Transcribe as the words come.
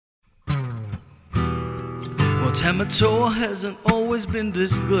Tamatoa hasn't always been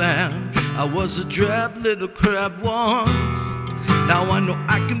this glam. I was a drab little crab once. Now I know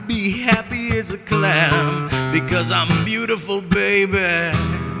I can be happy as a clam because I'm beautiful, baby.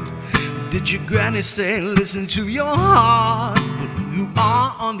 Did your granny say listen to your heart, but who you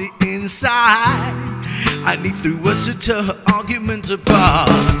are on the inside? I need 3 words to tear her arguments apart.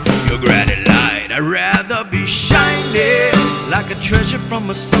 Your granny lied, I'd rather be shiny like a treasure from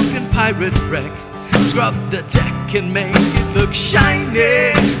a sunken pirate wreck. Scrub the deck and make it look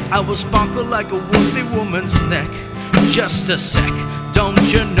shiny. I will sparkle like a wealthy woman's neck. Just a sec, don't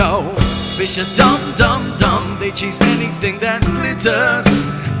you know? Fish are dumb, dumb, dumb. They chase anything that glitters.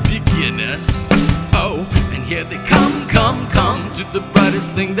 Beginners, oh, and here they come, come, come to the brightest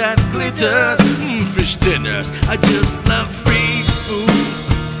thing that glitters. Fish dinners, I just love free food,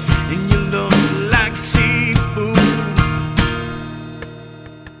 and you look like seafood.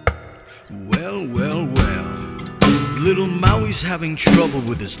 Well, well, well, little Maui's having trouble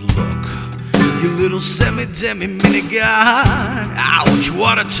with his look. You little semi-demi mini-god. Ouch,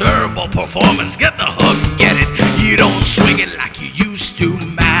 what a terrible performance. Get the hook, get it. You don't swing it like you used to,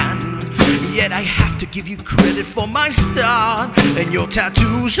 man. Yet I have to give you credit for my start and your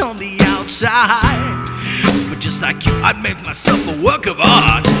tattoos on the outside. But just like you, I make myself a work of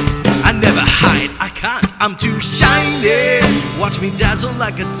art. I never hide, I can't, I'm too shiny. Watch me dazzle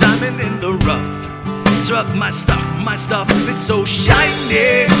like a diamond in the rough. Serve my stuff, it's so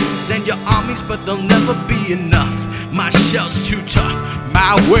shiny. Send your armies, but they'll never be enough. My shell's too tough,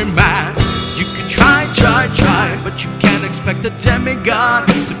 my way, man. You can try, but you can't expect a demigod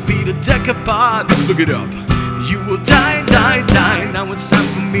to beat a deck apart. Look it up, you will die, die, die. Now it's time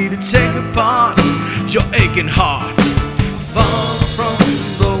for me to take apart your aching heart. Far from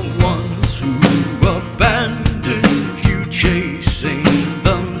the ones who abandoned you, chasing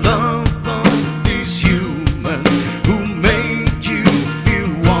the love of these humans who made you feel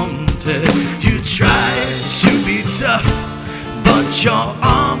wanted. You tried to be tough, but your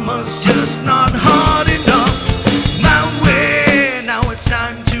armor's just not hard enough. My way, now it's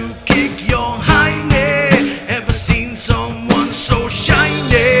time to kick your hiney. Ever seen someone so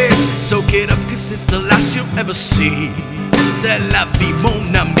shiny? Soak it up, cause it's the last you'll ever see. C'est la vie,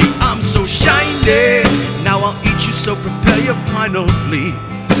 mon ami, I'm so shiny. Now I'll eat you, so prepare your final plea.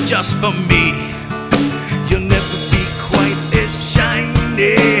 Just for me, you'll never